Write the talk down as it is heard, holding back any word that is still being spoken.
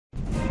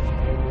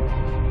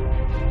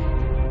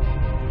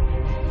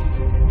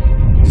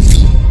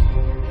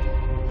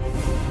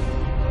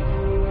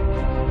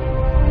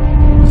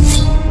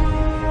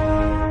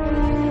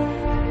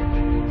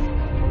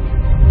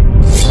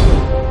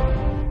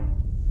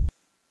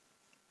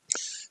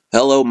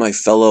Hello, my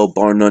fellow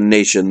Bar None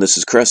Nation. This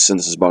is Chris, and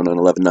this is Bar None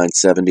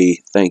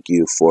 11970. Thank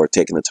you for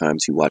taking the time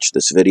to watch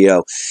this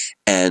video.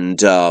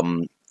 And a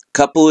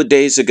couple of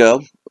days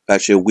ago,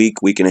 actually a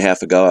week and a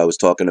half ago, I was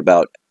talking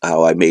about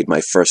how I made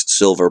my first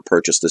silver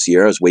purchase this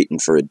year. I was waiting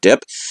for a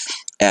dip.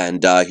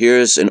 And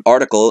here's an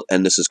article,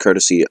 and this is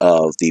courtesy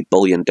of the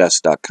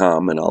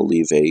bulliondesk.com, and I'll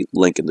leave a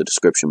link in the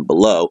description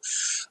below.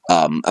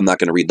 I'm not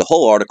going to read the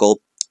whole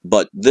article,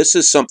 but this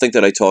is something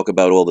that I talk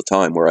about all the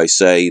time, where I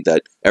say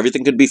that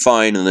everything could be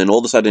fine, and then all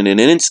of a sudden, in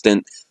an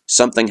instant,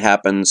 something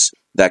happens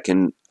that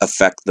can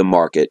affect the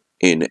market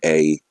in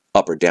a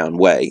up or down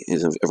way,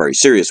 in a very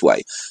serious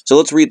way. So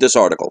let's read this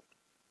article.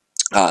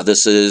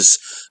 This is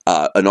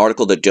an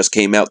article that just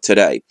came out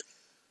today.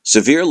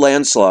 Severe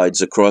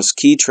landslides across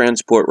key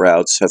transport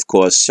routes have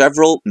caused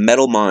several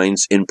metal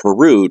mines in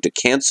Peru to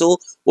cancel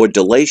or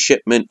delay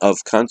shipment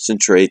of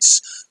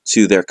concentrates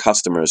to their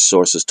customers,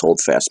 sources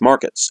told Fast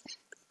Markets.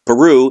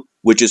 Peru,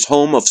 which is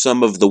home of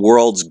some of the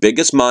world's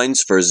biggest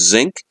mines for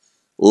zinc,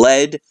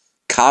 lead,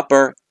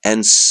 copper,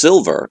 and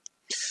silver,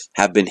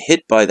 have been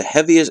hit by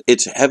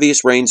its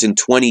heaviest rains in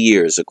 20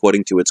 years,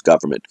 according to its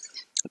government,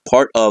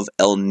 part of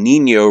El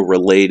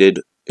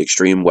Niño-related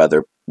extreme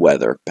weather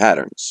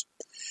patterns.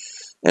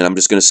 And I'm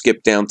just going to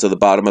skip down to the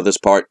bottom of this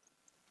part.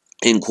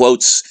 In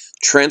quotes,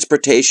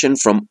 transportation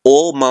from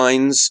all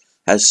mines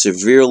has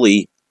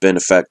severely been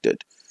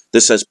affected.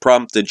 This has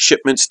prompted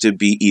shipments to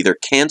be either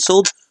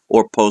canceled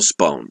or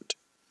postponed.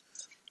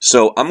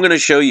 So I'm going to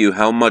show you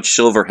how much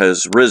silver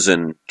has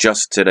risen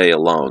just today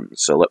alone.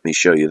 So let me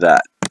show you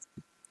that.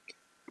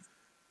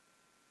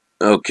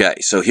 Okay,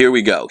 so here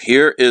we go.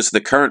 Here is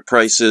the current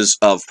prices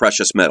of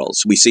precious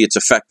metals. We see it's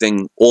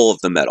affecting all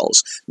of the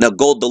metals. Now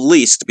gold the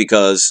least,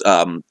 because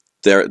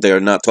they're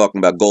not talking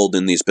about gold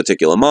in these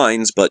particular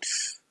mines, but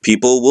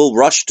people will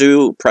rush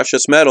to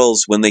precious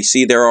metals when they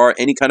see there are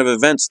any kind of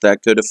events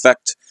that could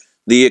affect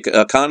the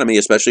economy,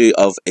 especially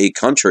of a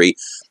country.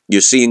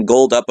 You're seeing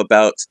gold up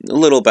about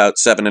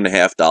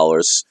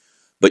 $7.50,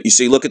 but you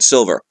see, look at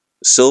silver.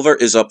 Silver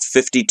is up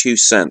 52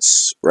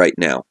 cents right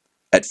now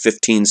at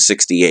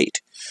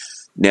 15.68.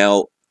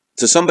 Now,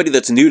 to somebody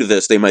that's new to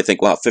this, they might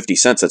think, wow, 50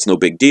 cents, that's no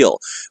big deal.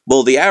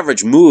 Well, the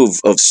average move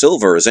of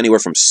silver is anywhere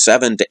from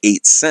 7 to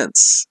 8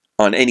 cents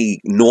on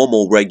any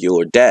normal,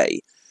 regular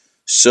day.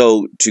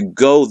 So to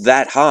go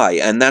that high,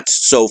 and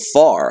that's so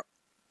far,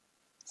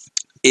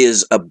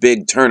 is a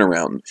big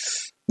turnaround.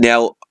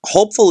 Now,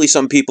 hopefully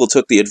some people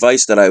took the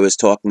advice that I was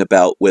talking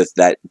about with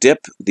that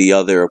dip the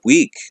other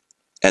week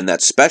and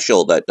that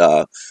special that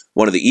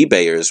one of the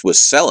eBayers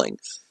was selling.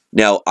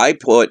 Now, I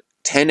put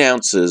 10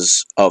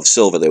 ounces of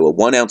silver. They were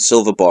 1 ounce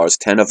silver bars,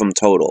 10 of them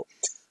total.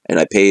 And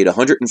I paid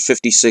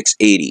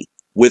 $156.80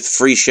 with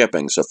free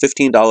shipping. So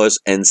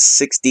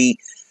 $15.60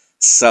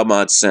 some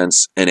odd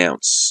cents an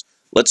ounce.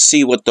 Let's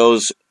see what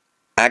those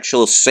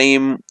actual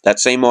that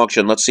same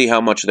auction, let's see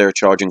how much they're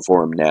charging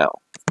for them now.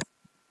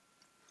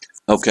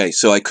 Okay,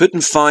 so I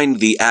couldn't find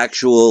the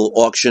actual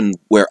auction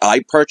where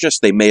I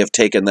purchased. They may have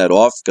taken that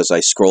off because I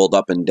scrolled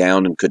up and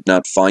down and could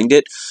not find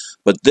it.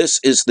 But this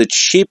is the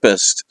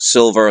cheapest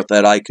silver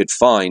that I could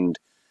find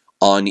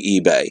on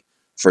eBay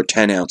for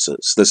 10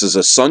 ounces. This is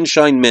a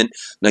Sunshine Mint.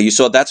 Now, you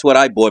saw that's what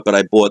I bought, but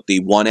I bought the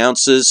 1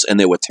 ounces, and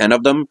there were 10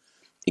 of them.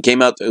 It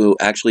came out to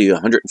actually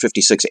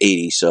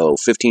 $156.80, so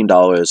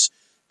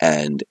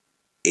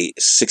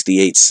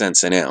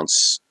 $15.68 an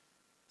ounce.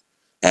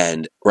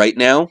 And right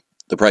now,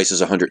 the price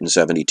is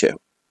 $172.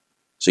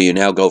 So you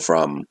now go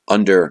from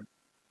under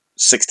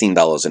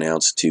 $16 an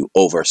ounce to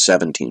over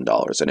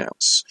 $17 an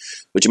ounce,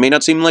 which may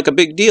not seem like a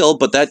big deal,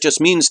 but that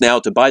just means now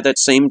to buy that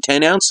same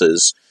 10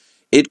 ounces,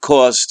 it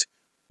cost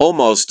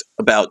almost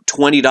about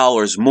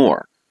 $20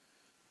 more,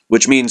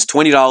 which means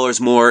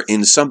 $20 more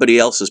in somebody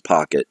else's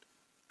pocket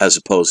as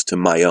opposed to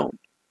my own.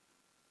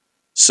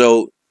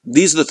 So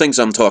these are the things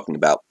I'm talking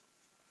about.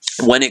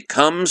 When it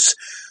comes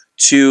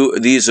to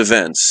these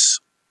events,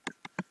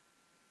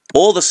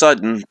 all of a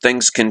sudden,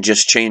 things can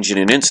just change in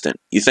an instant.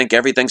 You think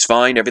everything's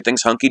fine,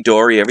 everything's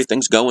hunky-dory,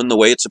 everything's going the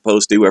way it's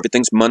supposed to,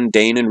 everything's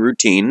mundane and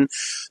routine.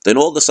 Then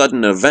all of a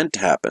sudden, an event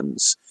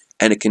happens,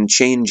 and it can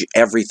change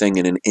everything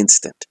in an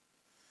instant.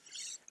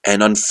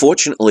 And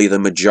unfortunately, the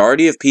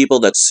majority of people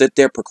that sit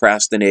there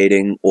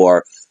procrastinating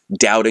or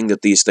doubting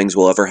that these things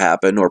will ever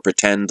happen, or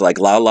pretend like,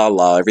 la, la,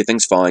 la,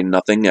 everything's fine,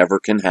 nothing ever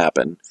can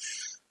happen,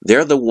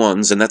 they're the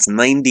ones, and that's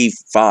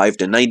 95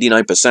 to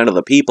 99% of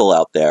the people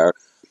out there,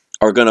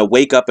 are going to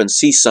wake up and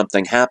see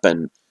something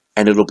happen,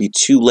 and it'll be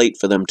too late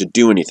for them to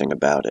do anything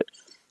about it.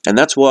 And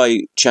that's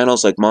why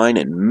channels like mine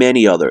and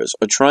many others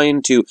are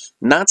trying to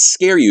not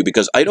scare you,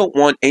 because I don't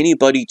want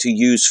anybody to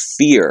use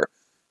fear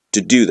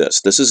to do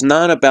this. This is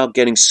not about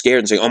getting scared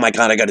and saying, oh my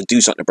God, I got to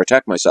do something to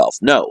protect myself.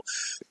 No.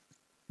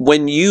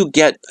 When you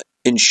get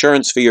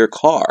insurance for your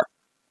car,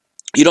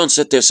 you don't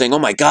sit there saying, oh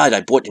my God,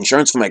 I bought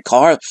insurance for my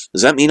car.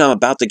 Does that mean I'm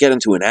about to get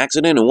into an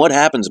accident? And what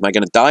happens? Am I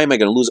going to die? Am I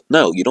going to lose it?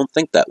 No, you don't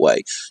think that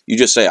way. You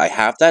just say, I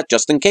have that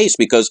just in case,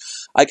 because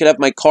I could have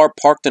my car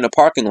parked in a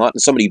parking lot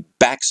and somebody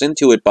backs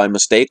into it by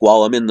mistake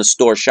while I'm in the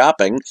store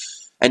shopping,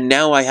 and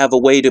now I have a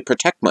way to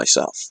protect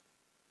myself.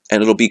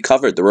 and it'll be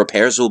covered. The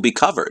repairs will be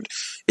covered.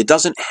 It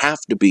doesn't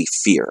have to be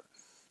fear.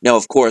 Now,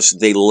 of course,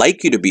 they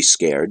like you to be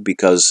scared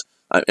because,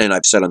 and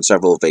I've said on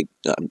several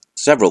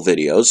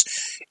videos,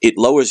 it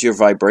lowers your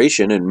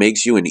vibration and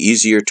makes you an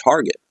easier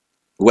target.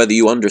 Whether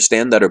you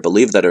understand that or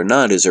believe that or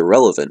not is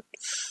irrelevant.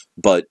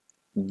 But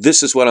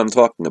this is what I'm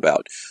talking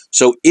about.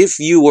 So if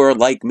you were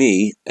like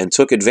me and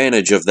took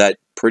advantage of that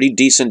pretty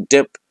decent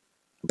dip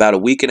about a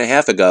week and a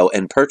half ago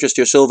and purchased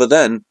your silver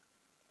then,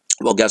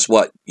 well, guess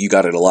what? You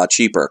got it a lot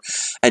cheaper.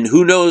 And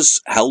who knows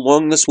how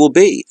long this will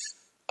be.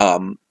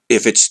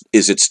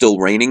 Is it still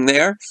raining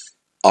there?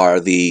 Are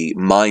the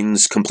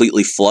mines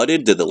completely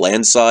flooded? Did the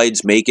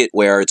landslides make it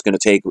where it's going to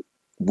take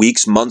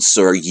weeks, months,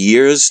 or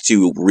years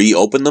to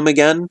reopen them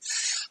again?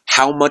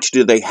 How much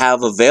do they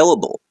have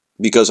available?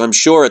 Because I'm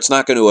sure it's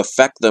not going to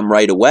affect them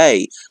right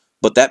away,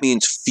 but that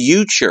means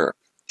future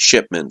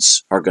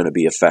shipments are going to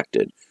be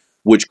affected,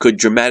 which could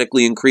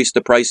dramatically increase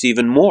the price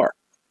even more.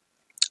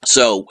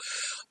 So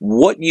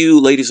what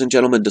you, ladies and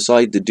gentlemen,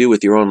 decide to do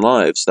with your own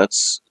lives,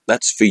 that's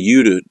for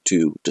you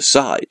to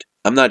decide.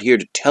 I'm not here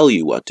to tell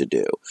you what to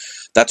do.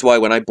 That's why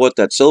when I bought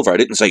that silver, I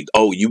didn't say,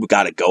 oh, you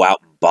got to go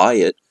out and buy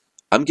it.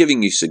 I'm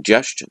giving you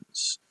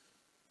suggestions.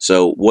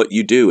 So what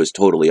you do is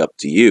totally up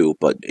to you.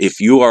 But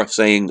if you are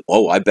saying,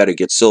 oh, I better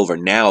get silver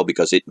now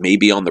because it may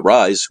be on the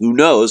rise, who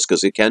knows?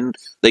 Because they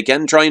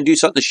can try and do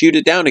something to shoot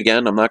it down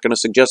again. I'm not going to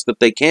suggest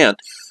that they can't.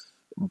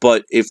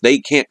 But if they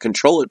can't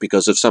control it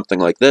because of something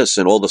like this,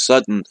 and all of a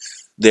sudden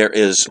there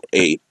is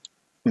a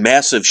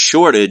massive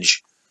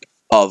shortage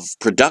of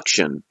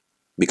production,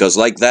 because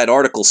like that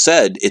article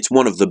said, it's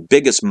one of the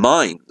biggest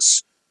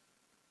mines,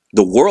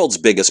 the world's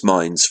biggest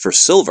mines for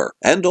silver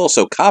and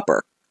also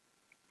copper.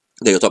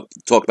 They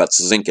talk about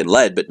zinc and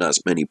lead, but not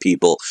as many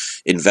people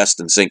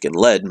invest in zinc and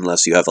lead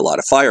unless you have a lot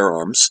of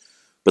firearms.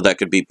 But that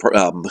could be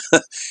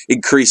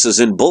increases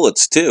in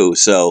bullets too.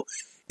 So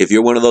if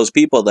you're one of those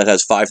people that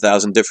has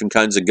 5,000 different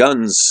kinds of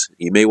guns,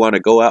 you may want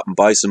to go out and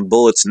buy some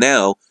bullets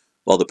now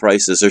while the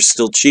prices are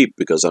still cheap,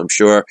 because I'm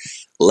sure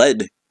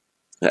lead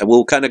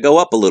will kind of go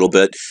up a little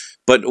bit.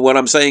 But what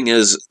I'm saying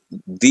is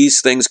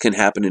these things can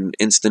happen in an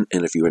instant,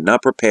 and if you are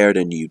not prepared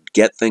and you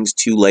get things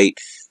too late,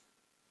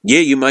 yeah,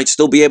 you might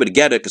still be able to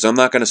get it, because I'm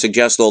not going to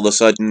suggest all of a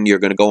sudden you're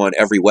going to go on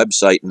every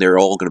website and they're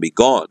all going to be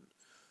gone.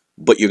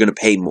 But you're going to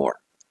pay more.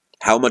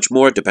 How much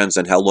more? It depends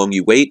on how long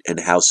you wait and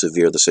how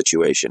severe the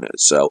situation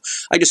is. So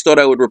I just thought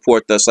I would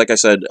report this. Like I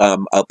said,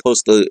 I'll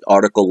post the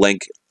article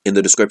link in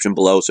the description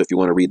below, so if you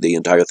want to read the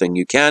entire thing,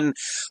 you can.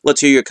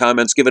 Let's hear your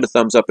comments. Give it a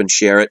thumbs up and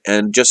share it.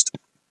 And just,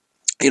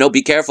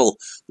 be careful.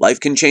 Life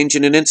can change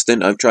in an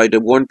instant. I've tried to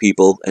warn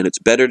people, and it's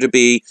better to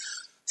be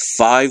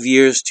 5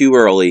 years too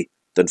early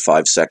than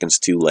 5 seconds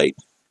too late.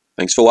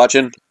 Thanks for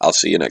watching. I'll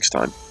see you next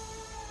time.